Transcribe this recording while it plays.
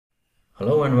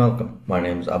Hello and welcome. My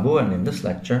name is Abu, and in this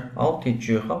lecture I'll teach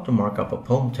you how to mark up a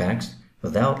poem text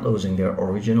without losing their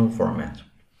original format.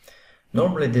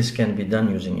 Normally this can be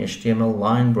done using HTML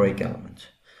line break element.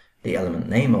 The element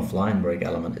name of line break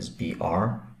element is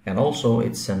BR, and also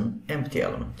it's an empty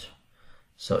element.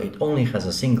 So it only has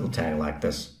a single tag like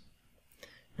this.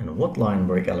 And what line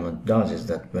break element does is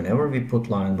that whenever we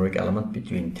put line break element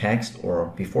between text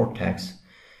or before text,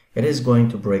 it is going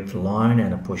to break the line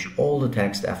and push all the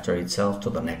text after itself to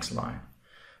the next line.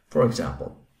 For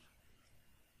example,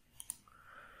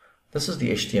 this is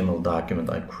the HTML document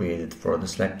I created for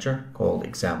this lecture called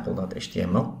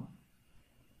example.html.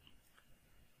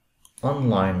 On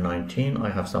line 19 I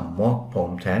have some mock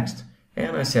poem text,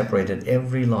 and I separated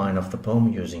every line of the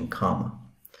poem using comma.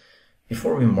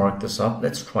 Before we mark this up,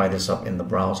 let's try this up in the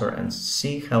browser and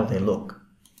see how they look.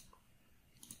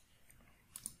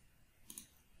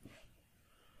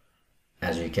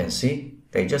 As you can see,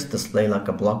 they just display like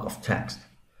a block of text.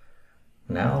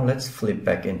 Now let's flip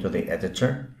back into the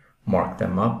editor, mark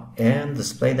them up, and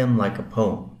display them like a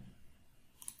poem.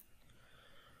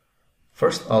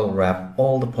 First, I'll wrap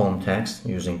all the poem text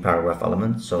using paragraph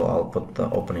element, so I'll put the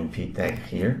opening p tag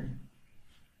here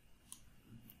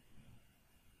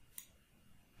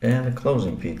and the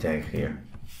closing p tag here.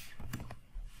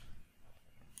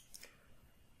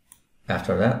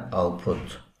 After that, I'll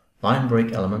put line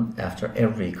break element after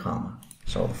every comma.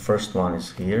 So the first one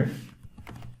is here.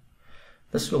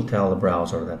 This will tell the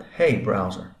browser that, hey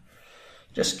browser,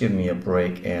 just give me a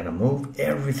break and move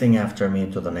everything after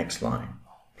me to the next line,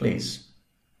 please.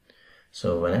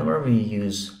 So whenever we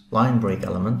use line break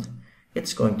element,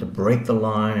 it's going to break the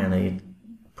line and it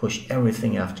push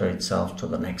everything after itself to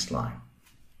the next line.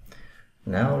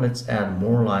 Now let's add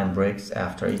more line breaks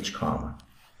after each comma.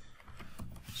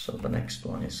 So the next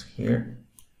one is here.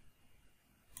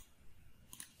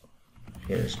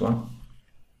 Here's one.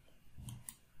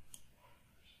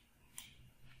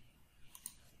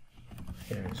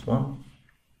 Here's one.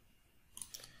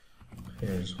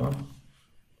 Here's one.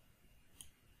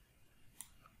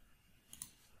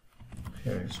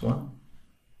 Here's one.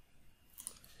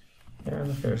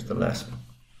 And here's the last one.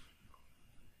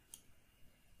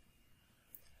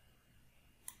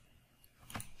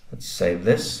 Let's save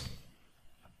this.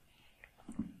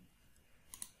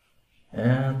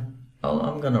 And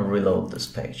I'm gonna reload this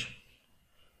page.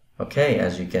 Okay,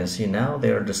 as you can see now,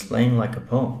 they are displaying like a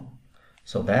poem.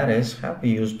 So that is how we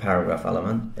use paragraph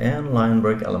element and line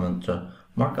break element to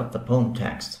mark up the poem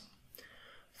text.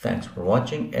 Thanks for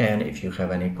watching, and if you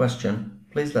have any question,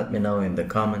 please let me know in the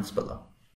comments below.